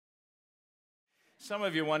Some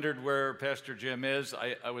of you wondered where Pastor Jim is.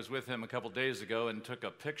 I was with him a couple days ago and took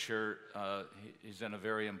a picture. He's in a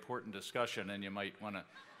very important discussion, and you might want to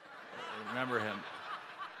remember him.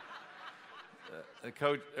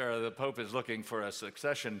 The Pope is looking for a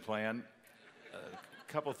succession plan.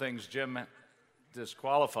 A couple things Jim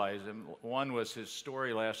disqualifies him. One was his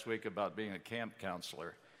story last week about being a camp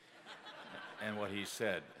counselor and what he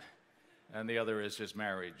said. And the other is his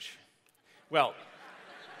marriage. Well,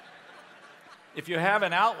 if you have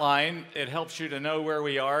an outline, it helps you to know where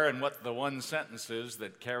we are and what the one sentence is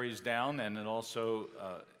that carries down. And it also,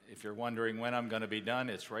 if you're wondering when I'm going to be done,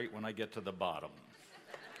 it's right when I get to the bottom.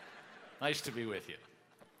 Nice to be with you.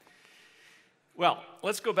 Well,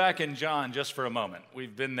 let's go back in John just for a moment.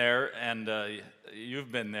 We've been there, and you've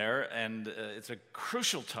been there, and it's a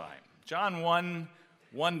crucial time. John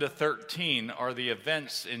 1 to 13 are the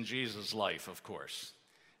events in Jesus' life, of course.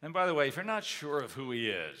 And by the way, if you're not sure of who he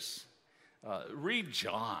is, read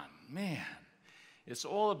John. Man, it's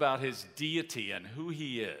all about his deity and who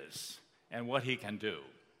he is and what he can do.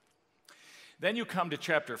 Then you come to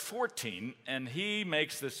chapter 14, and he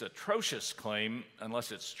makes this atrocious claim,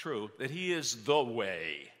 unless it's true, that he is the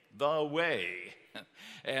way,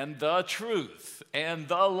 and the truth, and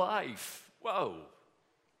the life. Whoa.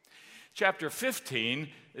 Chapter 15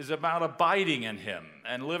 is about abiding in him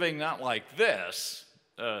and living not like this,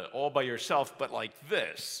 all by yourself, but like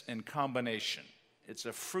this in combination. It's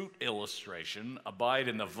a fruit illustration, abide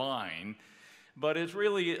in the vine, but it's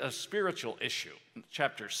really a spiritual issue.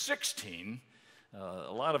 Chapter 16,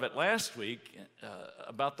 a lot of it last week,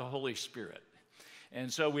 about the Holy Spirit.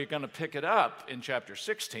 And so we're going to pick it up in chapter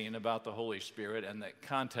 16 about the Holy Spirit, and the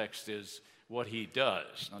context is what he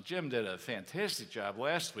does. Now, Jim did a fantastic job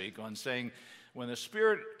last week on saying when the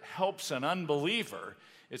Spirit helps an unbeliever,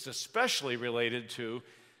 it's especially related to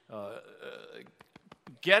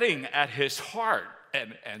getting at his heart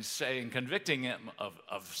and saying, convicting him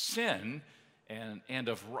of sin and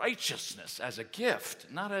of righteousness as a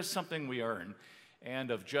gift, not as something we earn,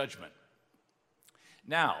 and of judgment.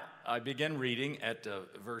 Now, I begin reading at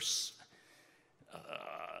verse,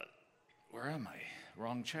 where am I?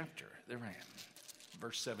 Wrong chapter. There I am.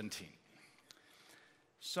 Verse 17.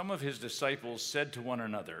 Some of his disciples said to one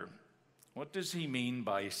another, "What does he mean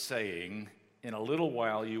by saying, 'In a little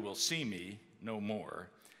while you will see me no more,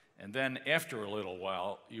 and then after a little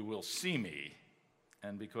while you will see me,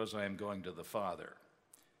 and because I am going to the Father'?"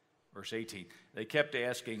 Verse 18, they kept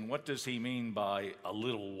asking, "What does he mean by a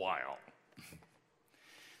little while?"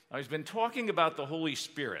 Now, he's been talking about the Holy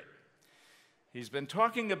Spirit. He's been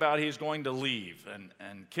talking about he's going to leave.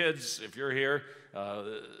 And kids, if you're here,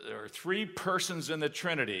 there are three persons in the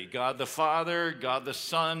Trinity: God the Father, God the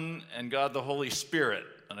Son, and God the Holy Spirit.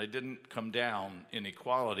 And I didn't come down in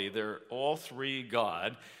equality. They're all three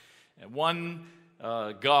God. And one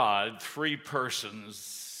God, three persons,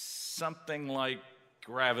 something like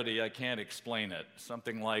gravity, I can't explain it.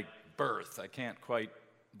 Something like birth, I can't quite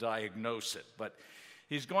diagnose it. But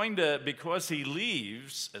he's going to, because he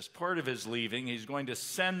leaves, as part of his leaving, he's going to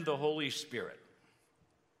send the Holy Spirit.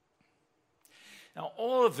 Now,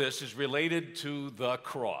 all of this is related to the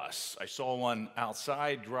cross. I saw one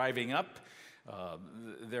outside driving up.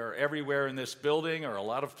 They're everywhere in this building, or a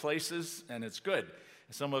lot of places, and it's good.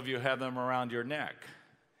 Some of you have them around your neck.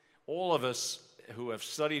 All of us who have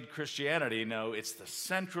studied Christianity know it's the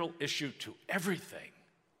central issue to everything.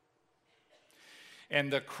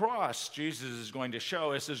 And the cross, Jesus is going to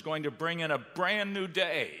show us, is going to bring in a brand new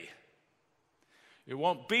day. It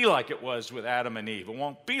won't be like it was with Adam and Eve. It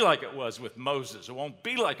won't be like it was with Moses. It won't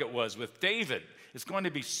be like it was with David. It's going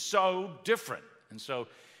to be so different. And so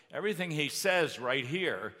everything he says right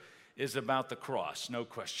here is about the cross, no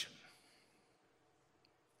question.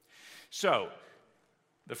 So,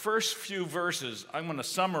 the first few verses, I'm going to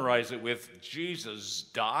summarize it with Jesus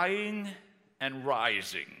dying and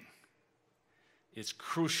rising. It's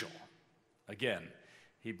crucial. Again,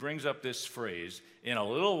 he brings up this phrase, "In a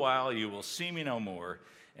little while you will see me no more,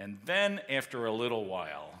 and then after a little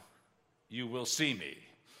while you will see me."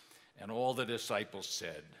 And all the disciples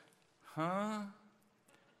said, "Huh?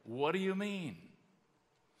 What do you mean?"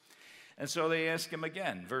 And so they ask him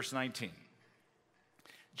again, verse 19.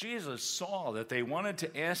 Jesus saw that they wanted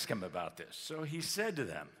to ask him about this, so he said to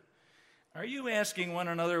them, "Are you asking one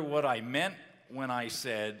another what I meant when I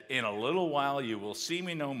said, 'In a little while you will see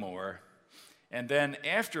me no more, and then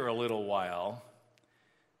after a little while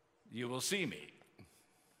you will see me'?"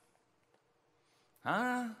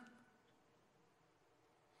 Huh?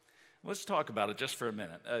 Let's talk about it just for a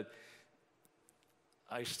minute.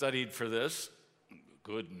 I studied for this.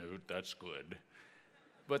 Good, Knute, that's good.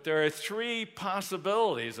 But there are three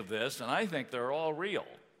possibilities of this, and I think they're all real.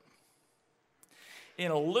 In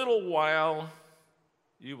a little while,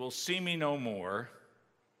 you will see me no more,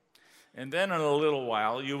 and then in a little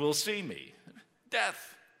while, you will see me.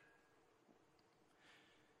 Death.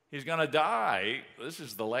 He's going to die. This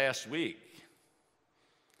is the last week.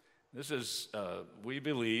 This is, we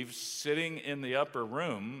believe, sitting in the upper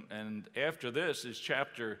room, and after this is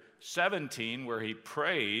chapter 17, where he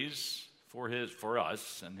prays for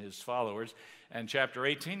us and his followers, and chapter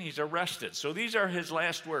 18, he's arrested. So these are his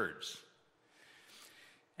last words.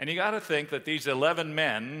 And you got to think that these 11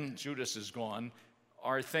 men, Judas is gone,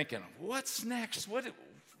 are thinking, what's next?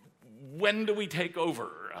 When do we take over?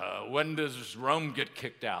 When does Rome get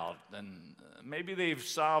kicked out? And maybe they've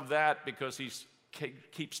solved that because he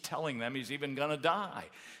keeps telling them he's even going to die.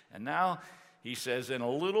 And now he says, in a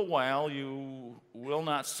little while you will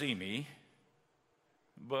not see me,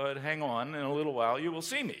 but hang on, in a little while you will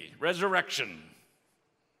see me. Resurrection.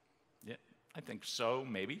 Yeah, I think so,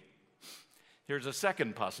 maybe. Here's a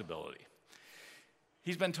second possibility.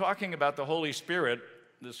 He's been talking about the Holy Spirit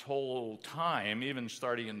this whole time, even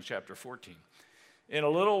starting in chapter 14. In a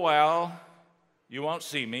little while, you won't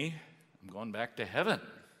see me. I'm going back to heaven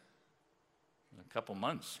in a couple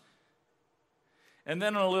months. And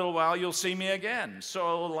then in a little while, you'll see me again.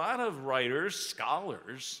 So a lot of writers,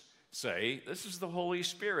 scholars, say this is the Holy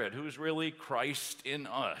Spirit who's really Christ in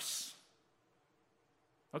us.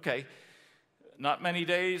 Okay, not many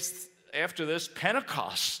days after this,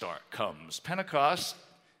 Pentecost comes. Pentecost,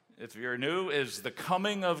 if you're new, is the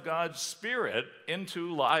coming of God's Spirit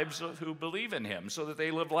into lives of who believe in him so that they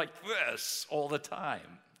live like this all the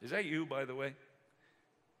time. Is that you, by the way?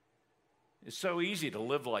 It's so easy to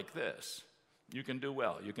live like this. You can do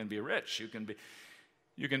well. You can be rich. You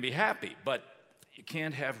can be happy, but you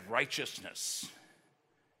can't have righteousness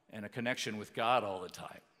and a connection with God all the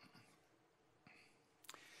time.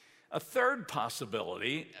 A third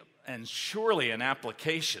possibility, and surely an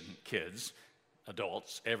application, kids,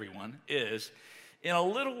 adults, everyone, is in a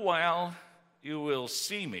little while you will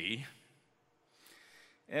see me,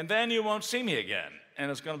 and then you won't see me again.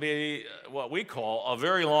 And it's going to be what we call a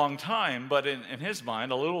very long time, but in his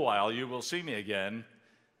mind, a little while you will see me again.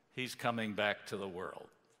 He's coming back to the world.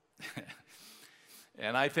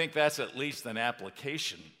 And I think that's at least an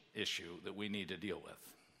application issue that we need to deal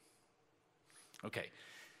with. Okay.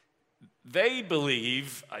 They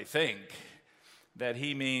believe, I think, that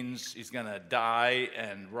he means he's going to die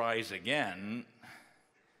and rise again.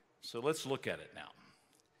 So let's look at it now.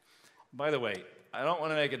 By the way, I don't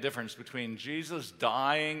want to make a difference between Jesus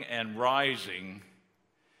dying and rising.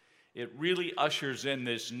 It really ushers in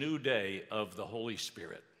this new day of the Holy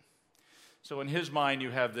Spirit. So in his mind, you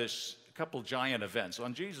have this couple giant events.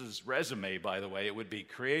 On Jesus' resume, by the way, it would be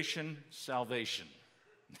creation, salvation.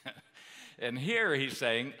 And here he's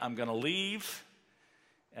saying, I'm going to leave,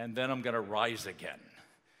 and then I'm going to rise again.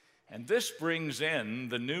 And this brings in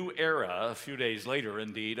the new era, a few days later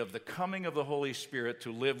indeed, of the coming of the Holy Spirit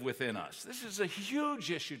to live within us. This is a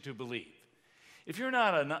huge issue to believe. If you're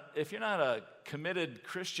not a committed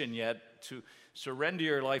Christian yet to surrender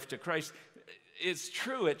your life to Christ, it's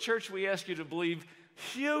true. At church, we ask you to believe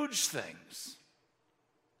huge things,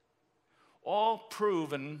 all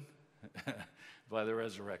proven by the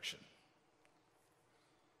resurrection.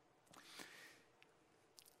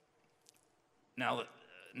 Now, the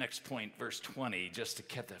next point, verse 20, just to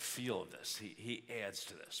get the feel of this, he adds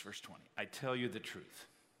to this, verse 20. I tell you the truth.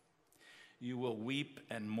 You will weep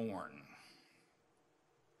and mourn.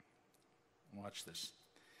 Watch this.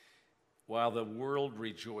 While the world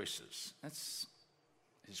rejoices. That's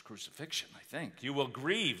his crucifixion, I think. You will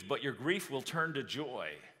grieve, but your grief will turn to joy.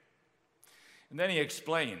 And then he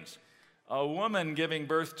explains, a woman giving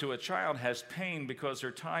birth to a child has pain because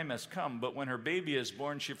her time has come, but when her baby is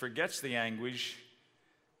born, she forgets the anguish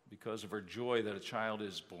because of her joy that a child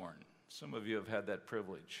is born. Some of you have had that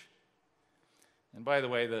privilege. And by the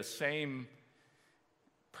way, the same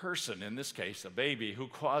person, in this case, a baby, who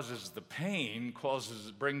causes the pain,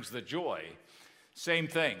 brings the joy. Same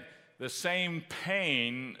thing. The same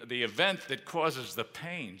pain, the event that causes the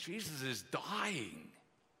pain. Jesus is dying.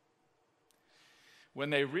 When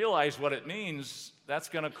they realize what it means, that's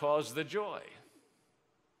going to cause the joy.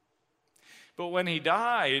 But when he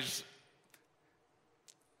dies,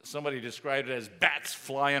 somebody described it as bats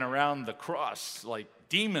flying around the cross, like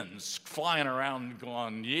demons flying around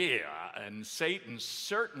going, yeah, and Satan's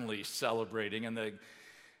certainly celebrating, and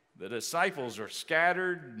the disciples are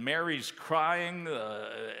scattered, Mary's crying,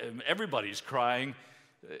 everybody's crying,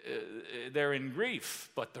 they're in grief,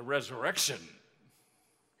 but the resurrection,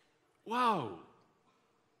 whoa.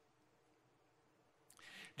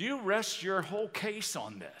 Do you rest your whole case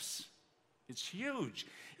on this? It's huge.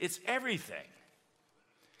 It's everything.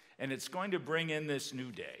 And it's going to bring in this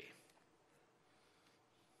new day.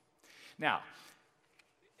 Now,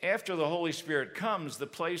 after the Holy Spirit comes, the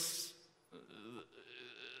place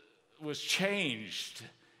was changed.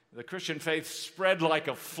 The Christian faith spread like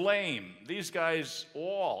a flame. These guys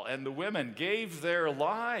all, and the women, gave their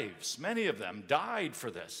lives. Many of them died for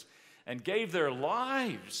this and gave their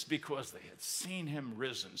lives because they had seen him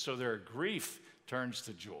risen. So their grief turns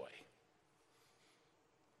to joy.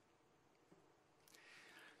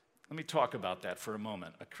 Let me talk about that for a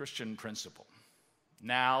moment, a Christian principle.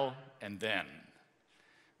 Now and then.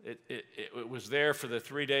 It was there for the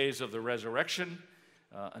 3 days of the resurrection,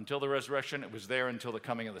 until the resurrection. It was there until the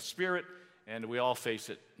coming of the Spirit, and we all face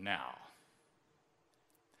it now.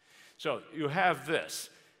 So you have this.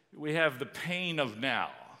 We have the pain of now.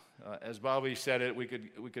 As Bobby said it, we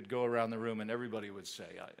could go around the room and everybody would say,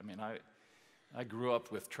 I grew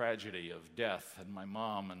up with tragedy of death, and my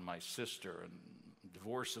mom and my sister, and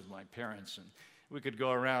divorce of my parents, and we could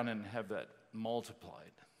go around and have that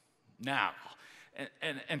multiplied. Now,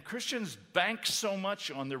 and Christians bank so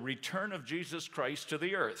much on the return of Jesus Christ to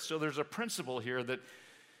the earth. So there's a principle here that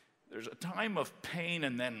there's a time of pain,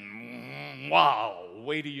 and then, wow,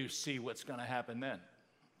 wait till you see what's going to happen then.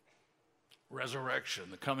 Resurrection,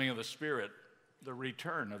 the coming of the Spirit, the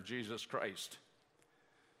return of Jesus Christ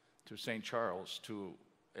to St. Charles, to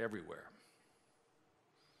everywhere.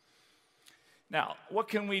 Now, what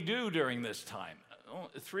can we do during this time?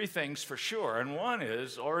 Well, 3 things for sure, and one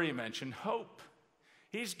is, already mentioned, hope.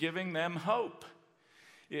 He's giving them hope.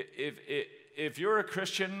 If you're a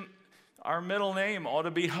Christian, our middle name ought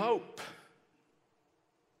to be Hope.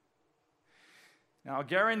 Now, I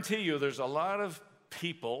guarantee you there's a lot of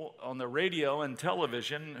people on the radio and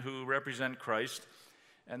television who represent Christ,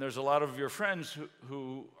 and there's a lot of your friends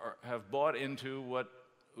who have bought into what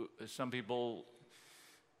some people,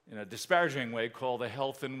 in a disparaging way, call the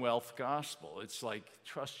health and wealth gospel. It's like,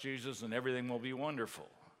 trust Jesus and everything will be wonderful.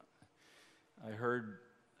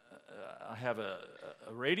 I have a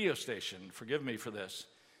radio station, forgive me for this,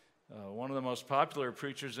 one of the most popular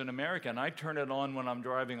preachers in America, and I turn it on when I'm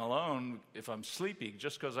driving alone if I'm sleepy,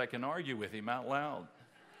 just because I can argue with him out loud.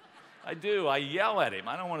 I do. I yell at him.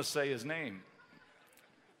 I don't want to say his name.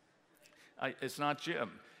 It's not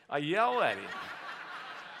Jim. I yell at him.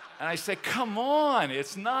 And I say, come on,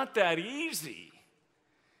 it's not that easy.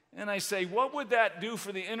 And I say, what would that do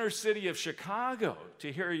for the inner city of Chicago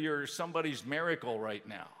to hear you're somebody's miracle right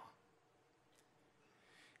now?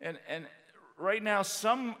 And right now,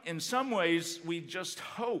 in some ways, we just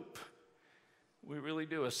hope. We really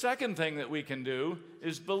do. A second thing that we can do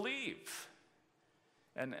is believe.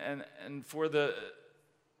 And for the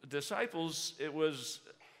disciples, it was,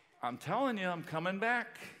 I'm telling you, I'm coming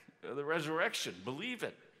back. The resurrection, believe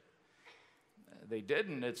it. They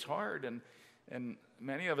didn't. It's hard. And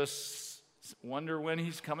many of us wonder when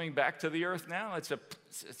he's coming back to the earth now. It's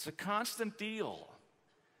a constant deal.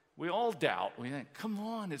 We all doubt. We think, come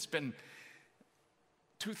on, it's been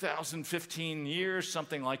 2015 years,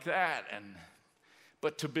 something like that.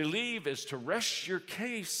 But to believe is to rest your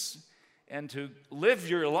case and to live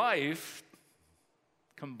your life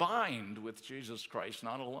combined with Jesus Christ,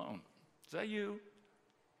 not alone. Is that you?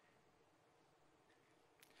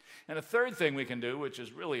 And a third thing we can do, which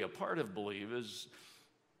is really a part of believe, is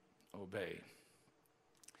obey.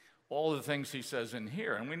 All the things he says in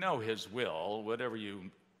here, and we know his will, whatever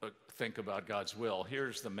you think about God's will,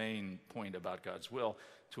 here's the main point about God's will,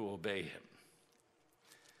 to obey him.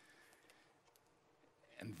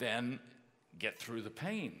 And then get through the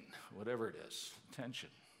pain, whatever it is, tension.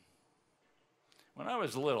 When I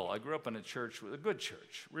was little, I grew up in a church, a good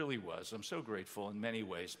church, really was. I'm so grateful in many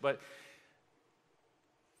ways, but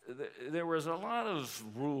there was a lot of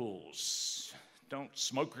rules. Don't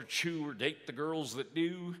smoke or chew or date the girls that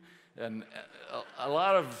do, and a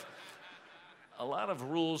lot of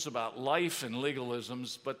rules about life and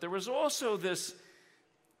legalisms. But there was also this,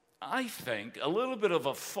 I think, a little bit of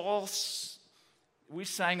a false. We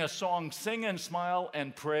sang a song, "Sing and smile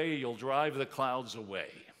and pray, you'll drive the clouds away."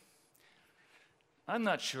 I'm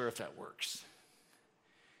not sure if that works.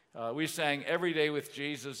 We sang, "Every day with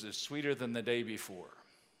Jesus is sweeter than the day before."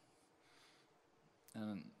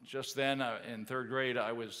 And just then, in 3rd grade,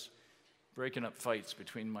 I was breaking up fights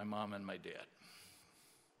between my mom and my dad.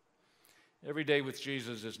 Every day with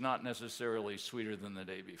Jesus is not necessarily sweeter than the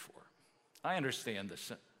day before. I understand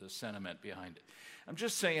the sentiment behind it. I'm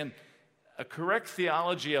just saying a correct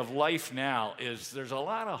theology of life now is there's a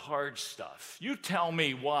lot of hard stuff. You tell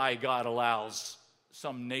me why God allows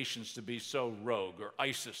some nations to be so rogue or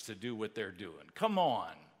ISIS to do what they're doing. Come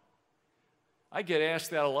on. I get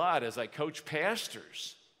asked that a lot as I coach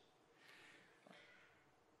pastors.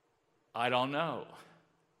 I don't know.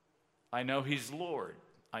 I know he's Lord.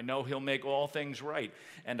 I know he'll make all things right,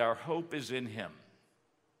 and our hope is in him.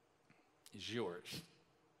 Is yours.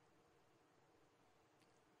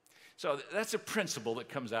 So that's a principle that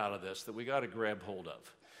comes out of this that we got to grab hold of.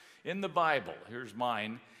 In the Bible, here's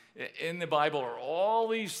mine. In the Bible are all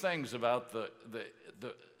these things about the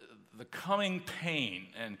coming pain,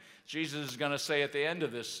 and Jesus is going to say at the end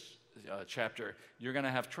of this chapter, you're going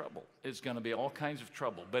to have trouble. It's going to be all kinds of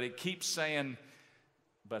trouble, but it keeps saying,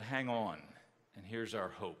 but hang on, and here's our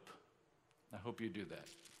hope. I hope you do that.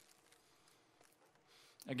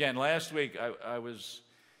 Again, last week I was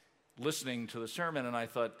listening to the sermon, and I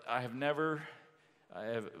thought, I have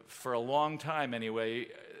for a long time anyway,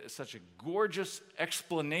 such a gorgeous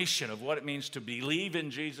explanation of what it means to believe in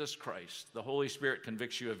Jesus Christ. The Holy Spirit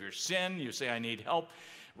convicts you of your sin. You say, I need help.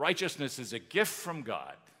 Righteousness is a gift from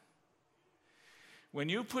God. When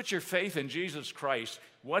you put your faith in Jesus Christ,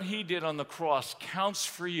 what he did on the cross counts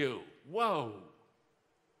for you. Whoa.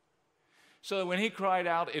 So that when he cried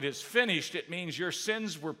out, it is finished, it means your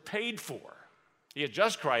sins were paid for. He had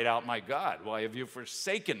just cried out, my God, why have you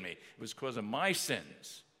forsaken me? It was because of my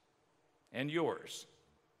sins and yours.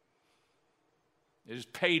 It is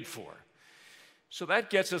paid for. So that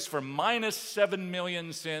gets us from minus 7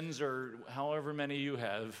 million sins, or however many you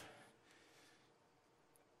have,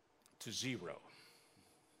 to zero.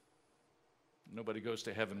 Nobody goes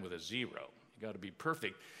to heaven with a zero. You got to be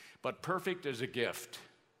perfect. But perfect is a gift.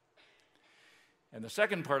 And the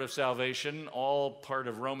second part of salvation, all part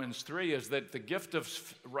of Romans 3, is that the gift of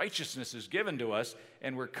righteousness is given to us,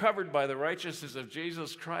 and we're covered by the righteousness of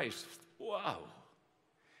Jesus Christ. Wow.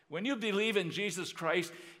 When you believe in Jesus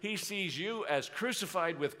Christ, he sees you as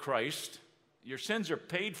crucified with Christ. Your sins are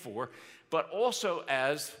paid for, but also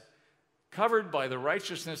as covered by the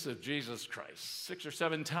righteousness of Jesus Christ. 6 or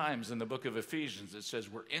 7 times in the book of Ephesians, it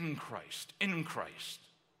says we're in Christ, in Christ.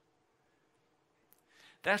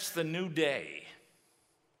 That's the new day.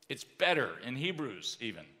 It's better in Hebrews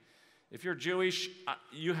even. If you're Jewish,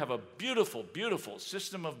 you have a beautiful, beautiful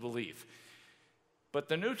system of belief. But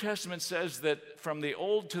the New Testament says that from the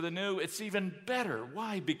old to the new, it's even better.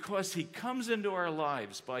 Why? Because he comes into our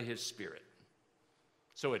lives by his Spirit.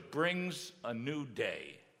 So it brings a new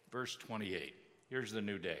day. Verse 28. Here's the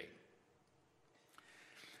new day.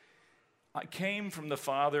 I came from the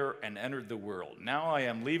Father and entered the world. Now I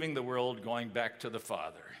am leaving the world, going back to the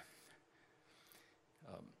Father.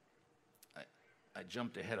 I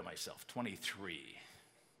jumped ahead of myself. 23.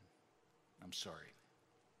 I'm sorry.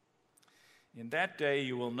 In that day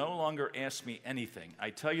you will no longer ask me anything. I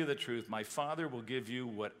tell you the truth, my Father will give you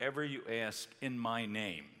whatever you ask in my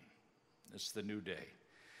name. It's the new day.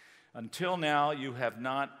 Until now you have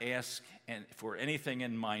not asked for anything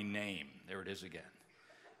in my name. There it is again.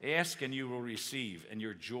 Ask and you will receive, and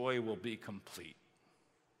your joy will be complete.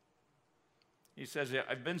 He says,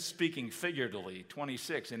 I've been speaking figuratively,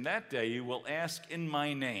 26. In that day you will ask in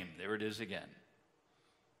my name. There it is again.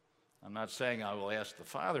 I'm not saying I will ask the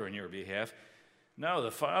Father in your behalf. No, the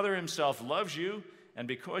Father himself loves you, and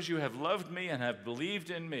because you have loved me and have believed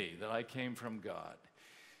in me, that I came from God.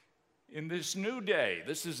 In this new day,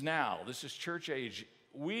 this is now, this is church age,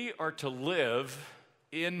 we are to live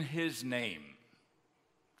in his name,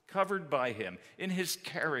 covered by him, in his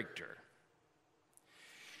character.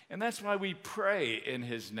 And that's why we pray in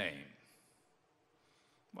his name.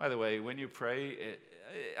 By the way, when you pray,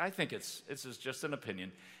 I think this is just an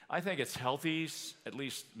opinion, I think it's healthy, at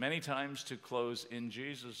least many times, to close in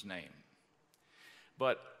Jesus' name.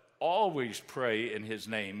 But always pray in his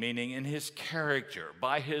name, meaning in his character,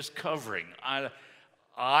 by his covering.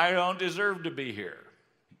 I don't deserve to be here.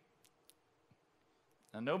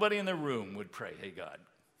 Now, nobody in the room would pray, hey, God,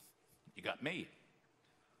 you got me.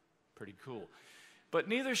 Pretty cool. But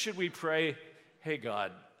neither should we pray, hey,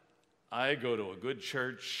 God, I go to a good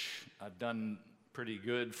church. I've done pretty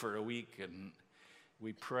good for a week, and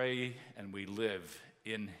we pray and we live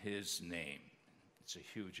in his name. It's a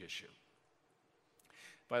huge issue.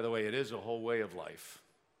 By the way, it is a whole way of life.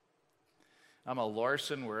 I'm a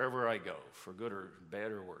Larson wherever I go, for good or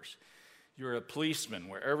bad or worse. You're a policeman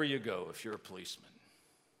wherever you go if you're a policeman.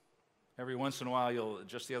 Every once in a while,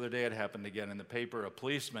 just the other day it happened again in the paper, a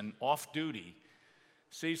policeman off duty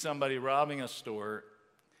sees somebody robbing a store,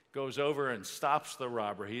 goes over and stops the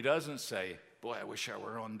robber. He doesn't say, boy, I wish I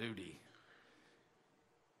were on duty.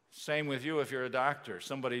 Same with you if you're a doctor.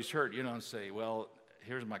 Somebody's hurt. You don't say, well,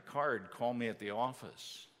 here's my card. Call me at the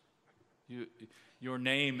office. Your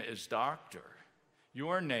name is doctor.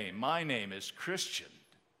 Your name, my name is Christian.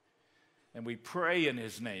 And we pray in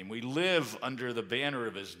his name. We live under the banner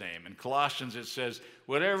of his name. In Colossians it says,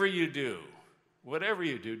 whatever you do,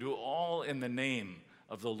 do all in the name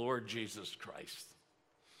of the Lord Jesus Christ.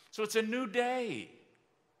 So it's a new day.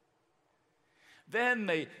 Then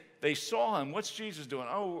they saw him. What's Jesus doing?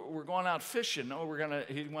 Oh, we're going out fishing. Oh,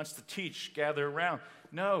 he wants to teach, gather around.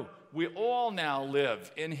 No, we all now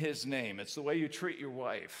live in his name. It's the way you treat your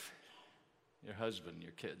wife, your husband,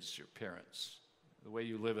 your kids, your parents, the way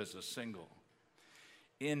you live as a single,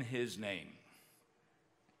 in his name.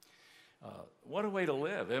 What a way to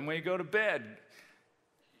live. And when you go to bed,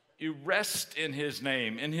 you rest in his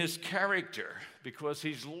name, in his character, because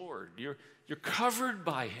he's Lord. You're covered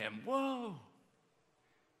by him. Whoa.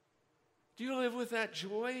 Do you live with that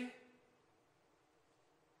joy?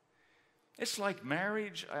 It's like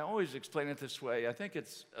marriage. I always explain it this way. I think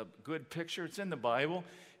it's a good picture. It's in the Bible.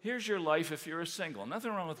 Here's your life if you're a single.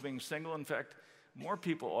 Nothing wrong with being single. In fact, more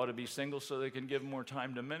people ought to be single so they can give more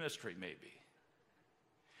time to ministry, maybe.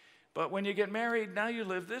 But when you get married, now you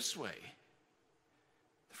live this way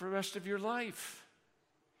for the rest of your life.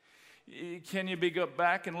 Can you go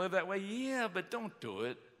back and live that way? Yeah, but don't do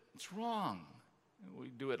it. It's wrong. We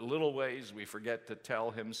do it little ways. We forget to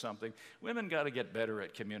tell him something. Women got to get better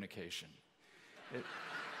at communication.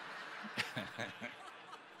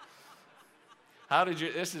 How did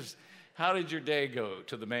your day go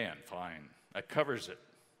to the man? Fine. That covers it.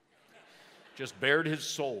 Just bared his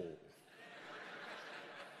soul.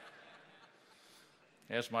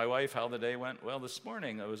 Asked my wife how the day went. Well, this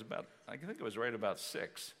morning I think it was right about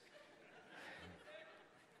 6.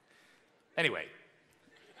 Anyway,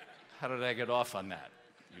 how did I get off on that,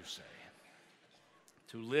 you say?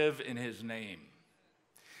 To live in his name.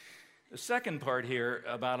 The second part here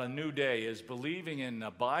about a new day is believing and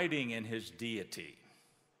abiding in his deity.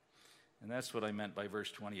 And that's what I meant by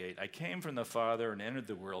verse 28. I came from the Father and entered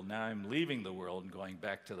the world. Now I'm leaving the world and going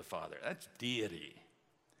back to the Father. That's deity.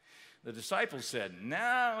 The disciples said,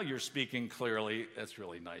 now you're speaking clearly. That's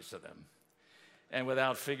really nice of them. And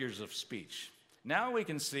without figures of speech. Now we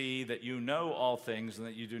can see that you know all things and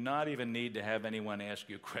that you do not even need to have anyone ask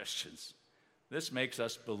you questions. This makes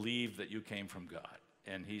us believe that you came from God.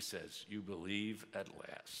 And he says, you believe at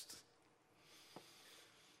last.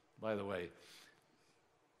 By the way,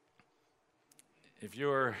 if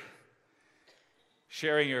you're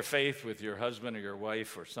sharing your faith with your husband or your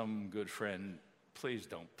wife or some good friend, please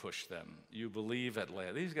don't push them. You believe at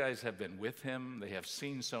last. These guys have been with him. They have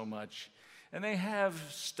seen so much. And they have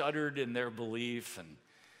stuttered in their belief, and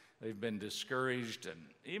they've been discouraged. And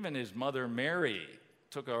even his mother, Mary,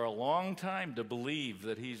 took her a long time to believe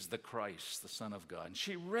that he's the Christ, the Son of God. And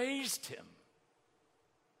she raised him.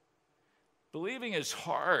 Believing is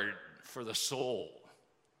hard for the soul,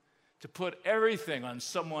 to put everything on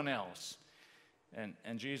someone else. And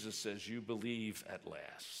Jesus says, you believe at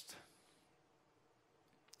last.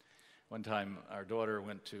 One time,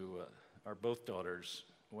 both daughters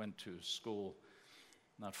went to school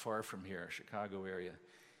not far from here, Chicago area.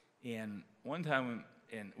 And one time,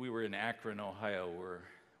 we were in Akron, Ohio, where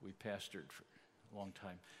we pastored for a long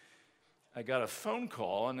time. I got a phone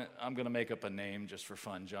call, and I'm going to make up a name just for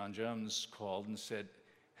fun. John Jones called and said,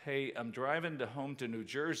 hey, I'm driving home to New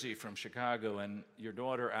Jersey from Chicago, and your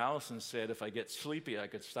daughter Allison said if I get sleepy, I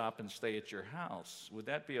could stop and stay at your house. Would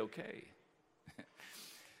that be okay?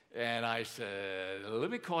 And I said,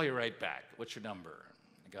 let me call you right back. What's your number?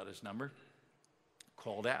 I got his number.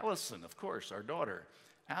 Called Allison, of course, our daughter.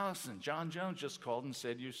 Allison, John Jones just called and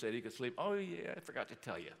said you said he could sleep. Oh, yeah, I forgot to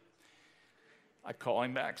tell you. I call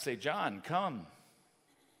him back, say, John, come.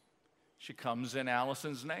 She comes in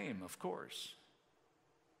Allison's name, of course.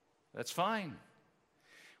 That's fine.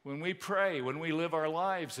 When we pray, when we live our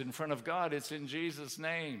lives in front of God, it's in Jesus'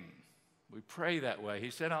 name. We pray that way. He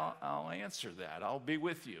said, I'll answer that. I'll be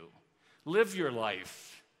with you. Live your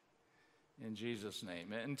life in Jesus'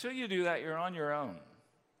 name. Until you do that, you're on your own.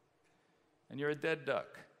 And you're a dead duck.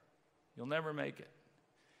 You'll never make it.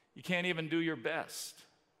 You can't even do your best.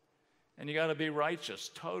 And you got to be righteous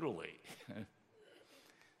totally.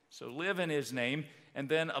 So live in his name and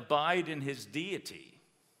then abide in his deity.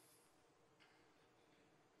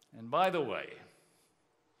 And by the way,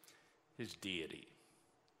 his deity.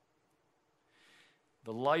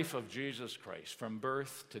 The life of Jesus Christ, from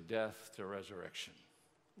birth to death to resurrection.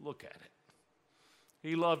 Look at it.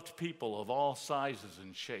 He loved people of all sizes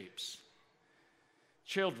and shapes.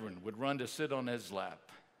 Children would run to sit on his lap.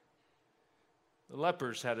 The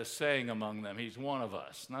lepers had a saying among them, he's one of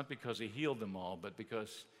us, not because he healed them all, but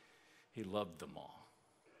because he loved them all.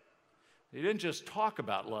 He didn't just talk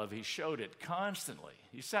about love, he showed it constantly.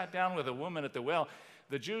 He sat down with a woman at the well.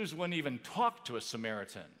 The Jews wouldn't even talk to a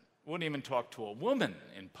Samaritan. Wouldn't even talk to a woman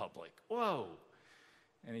in public. Whoa.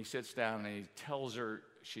 And he sits down and he tells her,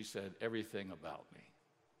 she said, everything about me.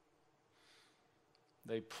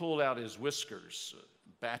 They pulled out his whiskers, a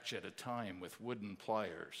batch at a time, with wooden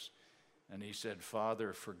pliers. And he said,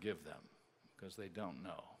 Father, forgive them, because they don't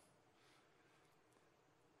know.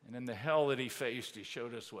 And in the hell that he faced, he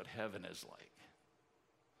showed us what heaven is like.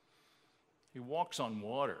 He walks on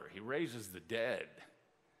water. He raises the dead.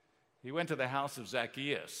 He went to the house of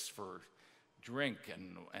Zacchaeus for drink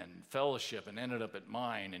and fellowship and ended up at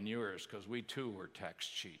mine and yours because we too were tax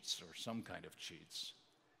cheats or some kind of cheats.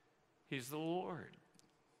 He's the Lord.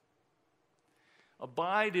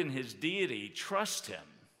 Abide in his deity. Trust him.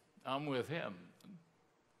 I'm with him.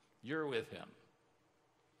 You're with him.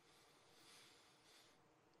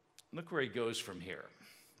 Look where he goes from here.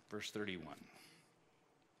 Verse 31.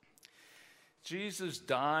 Jesus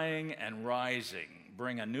dying and rising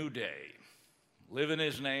bring a new day. Live in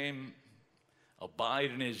his name,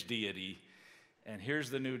 abide in his deity, and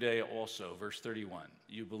here's the new day also, verse 31.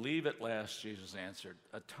 You believe at last, Jesus answered,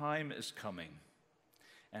 a time is coming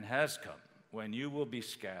and has come when you will be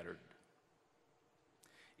scattered,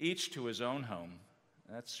 each to his own home.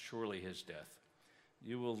 That's surely his death.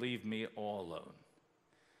 You will leave me all alone.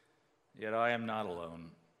 Yet I am not alone.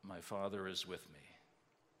 My Father is with me.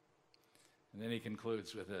 And then he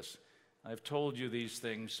concludes with this. I've told you these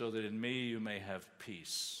things so that in me you may have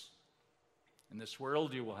peace. In this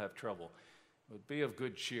world you will have trouble, but be of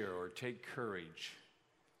good cheer or take courage.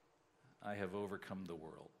 I have overcome the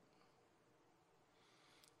world.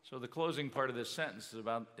 So the closing part of this sentence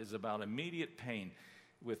is about immediate pain,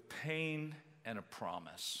 with pain and a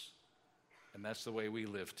promise. And that's the way we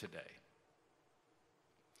live today.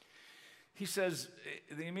 He says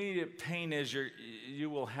the immediate pain is you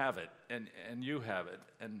will have it, and you have it.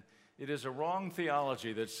 And it is a wrong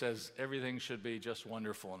theology that says everything should be just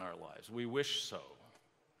wonderful in our lives. We wish so.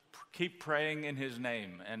 Keep praying in his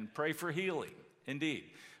name and pray for healing, indeed.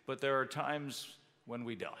 But there are times when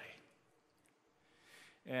we die.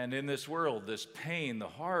 And in this world, this pain, the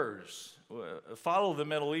horrors, follow the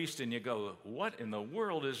Middle East and you go, what in the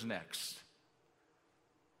world is next?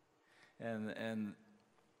 And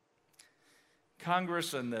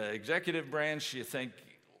Congress and the executive branch, you think,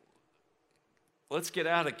 let's get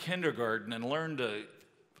out of kindergarten and learn to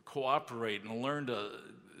cooperate and learn to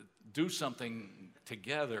do something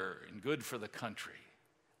together and good for the country.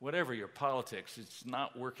 Whatever your politics, it's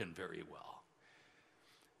not working very well.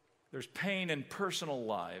 There's pain in personal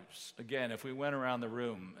lives. Again, if we went around the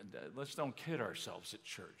room, let's don't kid ourselves at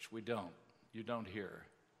church. We don't. You don't hear.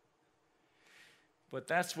 But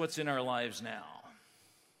that's what's in our lives now.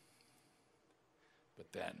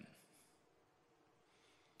 But then,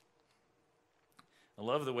 I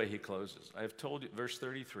love the way he closes. I have told you, verse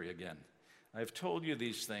 33 again, I have told you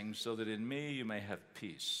these things so that in me you may have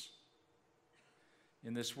peace.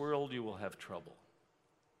 In this world you will have trouble.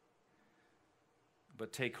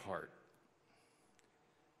 But take heart.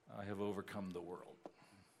 I have overcome the world.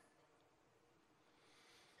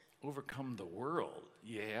 Overcome the world?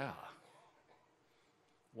 Yeah.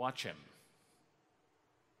 Watch him.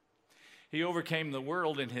 He overcame the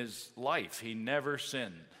world in his life. He never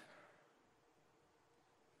sinned.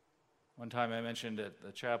 One time I mentioned at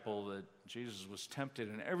the chapel that Jesus was tempted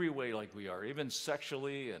in every way like we are, even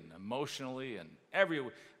sexually and emotionally and every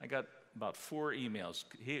way. I got about 4 emails.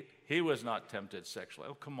 He was not tempted sexually.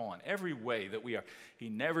 Oh, come on. Every way that we are. He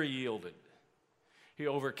never yielded. He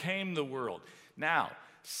overcame the world. Now,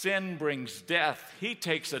 sin brings death. He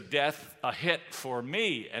takes a hit for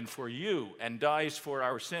me and for you and dies for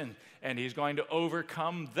our sin. And he's going to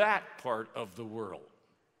overcome that part of the world.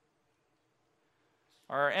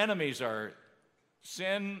 Our enemies are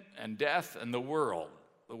sin and death and the world.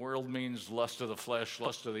 The world means lust of the flesh,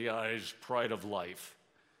 lust of the eyes, pride of life.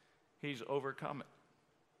 He's overcome it.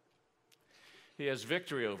 He has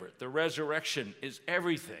victory over it. The resurrection is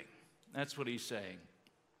everything. That's what he's saying.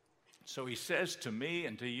 So he says to me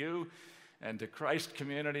and to you and to Christ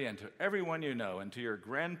community and to everyone you know and to your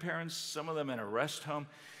grandparents, some of them in a rest home,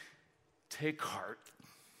 take heart.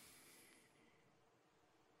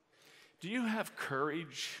 Do you have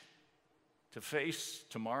courage to face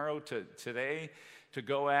tomorrow, to today, to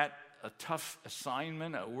go at a tough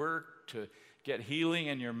assignment at work, to get healing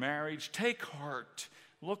in your marriage? Take heart.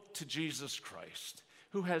 Look to Jesus Christ,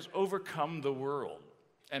 who has overcome the world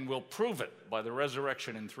and will prove it by the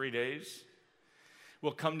resurrection in 3 days.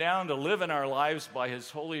 Will come down to live in our lives by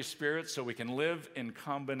his Holy Spirit so we can live in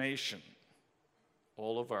combination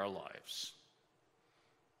all of our lives.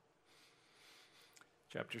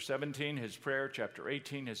 Chapter 17, his prayer. Chapter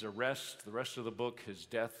 18, his arrest. The rest of the book, his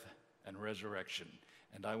death and resurrection.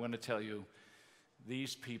 And I want to tell you,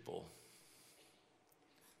 these people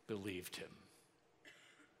believed him.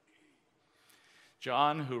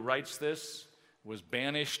 John, who writes this, was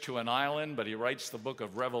banished to an island, but he writes the book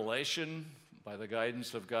of Revelation by the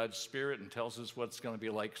guidance of God's Spirit and tells us what it's going to be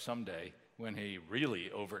like someday when he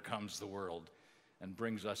really overcomes the world and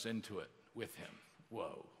brings us into it with him.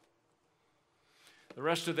 Whoa. The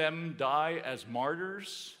rest of them die as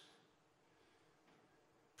martyrs.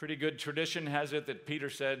 Pretty good tradition has it that Peter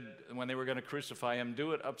said when they were going to crucify him,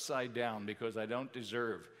 do it upside down because I don't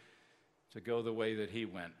deserve to go the way that he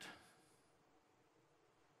went.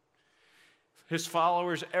 His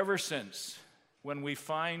followers ever since, when we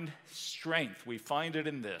find strength, we find it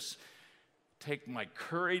in this. Take my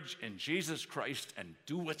courage in Jesus Christ and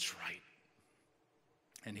do what's right.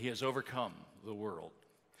 And he has overcome the world.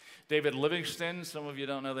 David Livingstone, some of you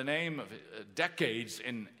don't know the name, decades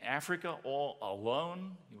in Africa, all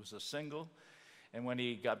alone. He was a single. And when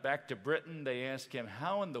he got back to Britain, they asked him,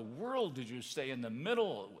 how in the world did you stay in the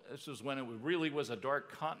middle? This was when it really was a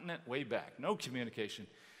dark continent, way back, no communication.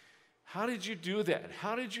 How did you do that?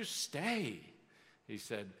 How did you stay? He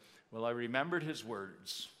said, well, I remembered his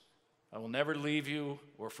words. I will never leave you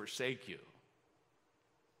or forsake you.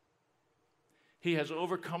 He has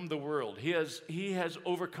overcome the world. He has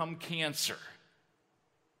overcome cancer.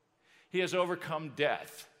 He has overcome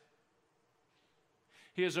death.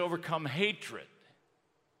 He has overcome hatred.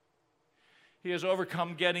 He has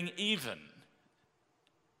overcome getting even.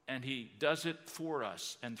 And he does it for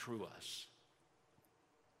us and through us.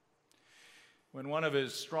 When one of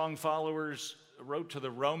his strong followers wrote to the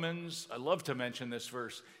Romans, I love to mention this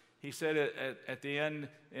verse, he said at the end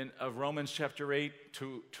of Romans chapter 8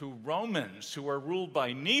 to Romans who are ruled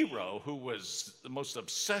by Nero, who was the most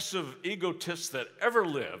obsessive egotist that ever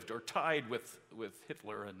lived, or tied with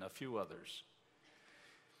Hitler and a few others.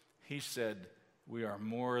 He said, we are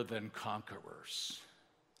more than conquerors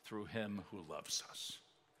through him who loves us.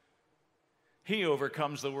 He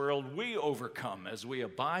overcomes the world, we overcome as we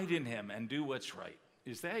abide in him and do what's right.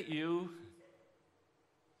 Is that you?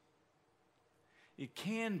 It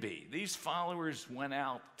can be. These followers went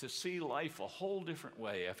out to see life a whole different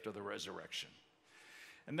way after the resurrection.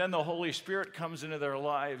 And then the Holy Spirit comes into their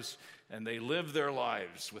lives, and they live their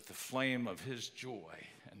lives with the flame of his joy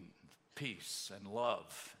and peace and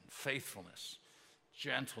love and faithfulness,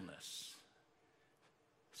 gentleness,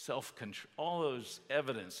 self-control, all those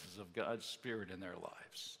evidences of God's Spirit in their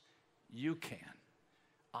lives. You can.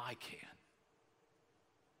 I can.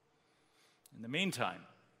 In the meantime,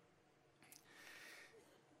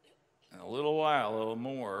 a little while, a little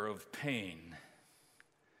more of pain,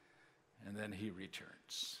 and then he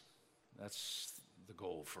returns. That's the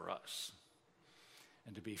goal for us.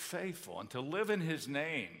 And to be faithful and to live in his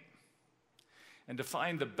name and to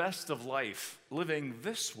find the best of life living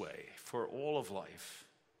this way for all of life.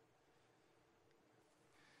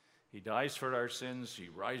 He dies for our sins. He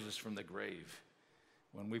rises from the grave.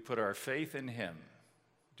 When we put our faith in him,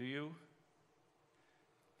 do you?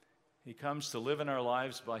 He comes to live in our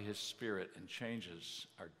lives by his Spirit and changes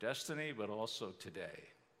our destiny, but also today.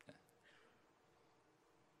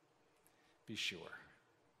 Be sure.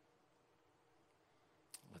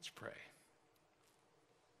 Let's pray.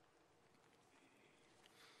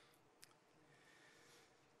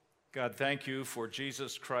 God, thank you for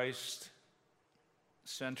Jesus Christ,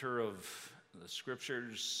 center of the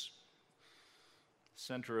Scriptures,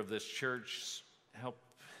 center of this church.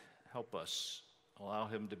 Help us. Allow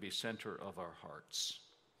him to be center of our hearts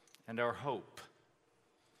and our hope.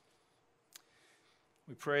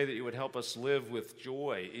 We pray that you would help us live with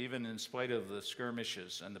joy, even in spite of the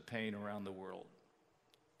skirmishes and the pain around the world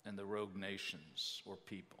and the rogue nations or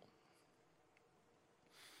people.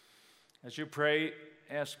 As you pray,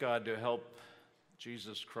 ask God to help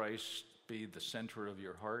Jesus Christ be the center of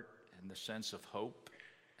your heart in the sense of hope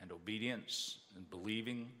and obedience and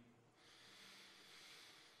believing.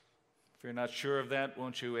 If you're not sure of that,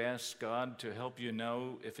 won't you ask God to help you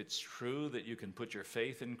know if it's true that you can put your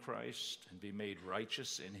faith in Christ and be made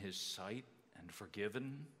righteous in his sight and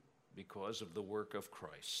forgiven because of the work of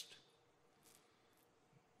Christ?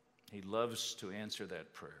 He loves to answer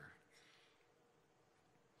that prayer.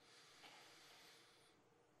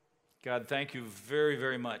 God, thank you very,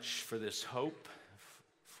 very much for this hope,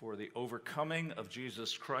 for the overcoming of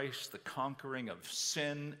Jesus Christ, the conquering of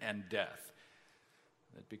sin and death.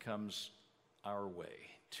 That becomes our way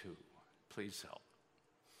too. Please help.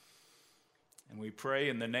 And we pray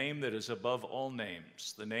in the name that is above all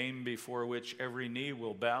names, the name before which every knee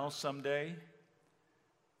will bow someday,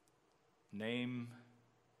 name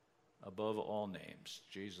above all names,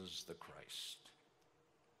 Jesus the Christ.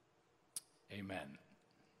 Amen.